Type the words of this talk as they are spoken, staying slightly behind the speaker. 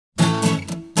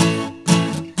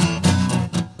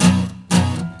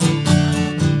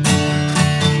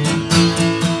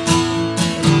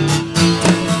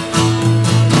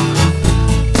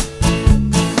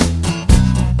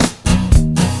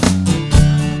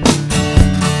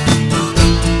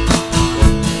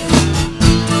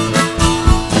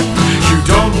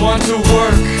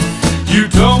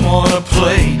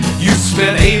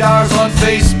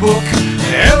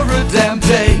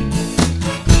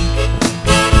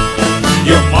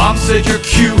Mom said you're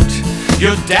cute,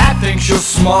 your dad thinks you're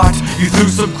smart. You threw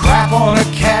some crap on a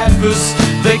canvas,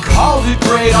 they called it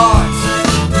great art.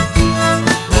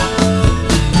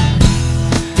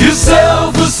 Your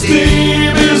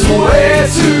self-esteem is way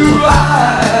too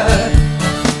high.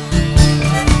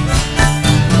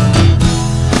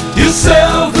 Your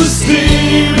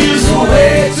self-esteem is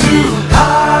way too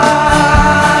high.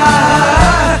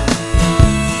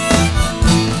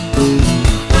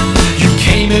 You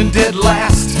came in dead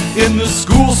last in the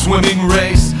school swimming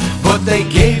race, but they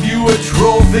gave you a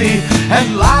trophy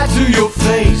and lied to your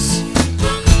face.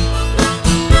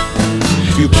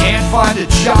 You can't find a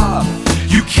job,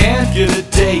 you can't get a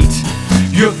date.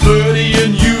 You're 30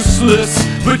 and useless,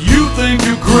 but you think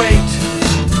you're great.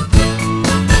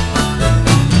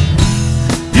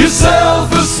 Your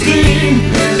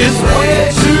self-esteem is way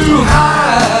too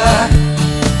high.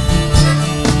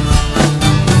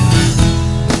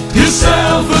 Your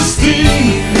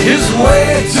self-esteem is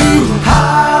way too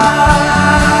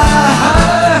high.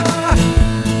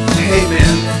 Hey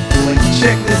man, like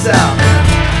check this out.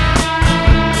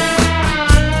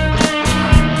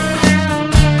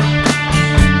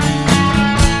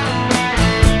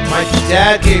 My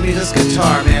dad gave me this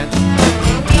guitar, man.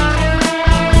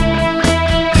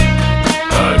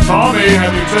 Tommy,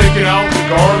 have you taken out the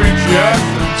garbage yet?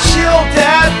 Chill,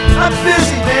 Dad. I'm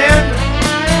busy, man.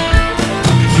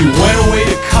 You went away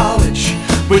to college,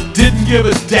 but didn't give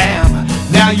a damn.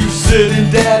 Now you sit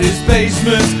in Daddy's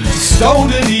basement,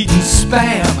 stoned and eating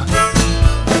Spam.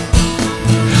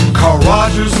 Carl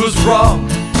Rogers was wrong,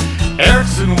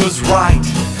 Erickson was right.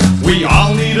 We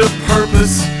all need a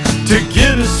purpose to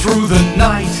get us through the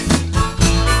night.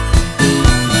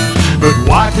 But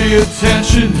why pay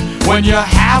attention when you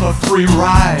have a free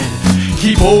ride?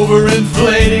 Keep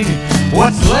overinflating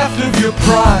what's left of your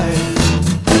pride.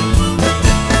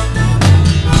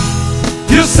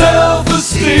 Your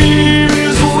self-esteem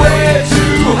is way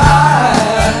too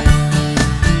high.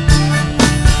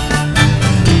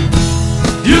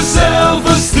 Your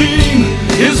self-esteem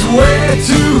is way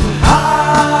too high.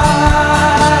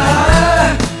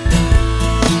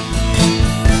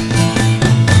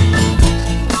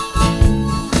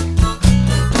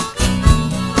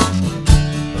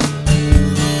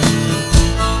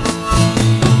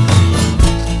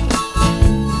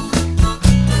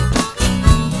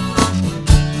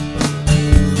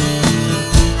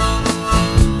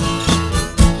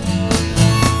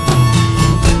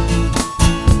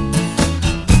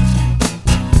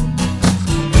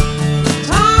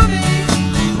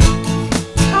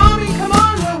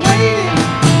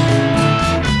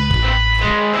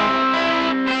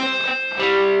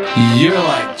 You're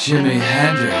like Jimi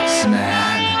Hendrix, man.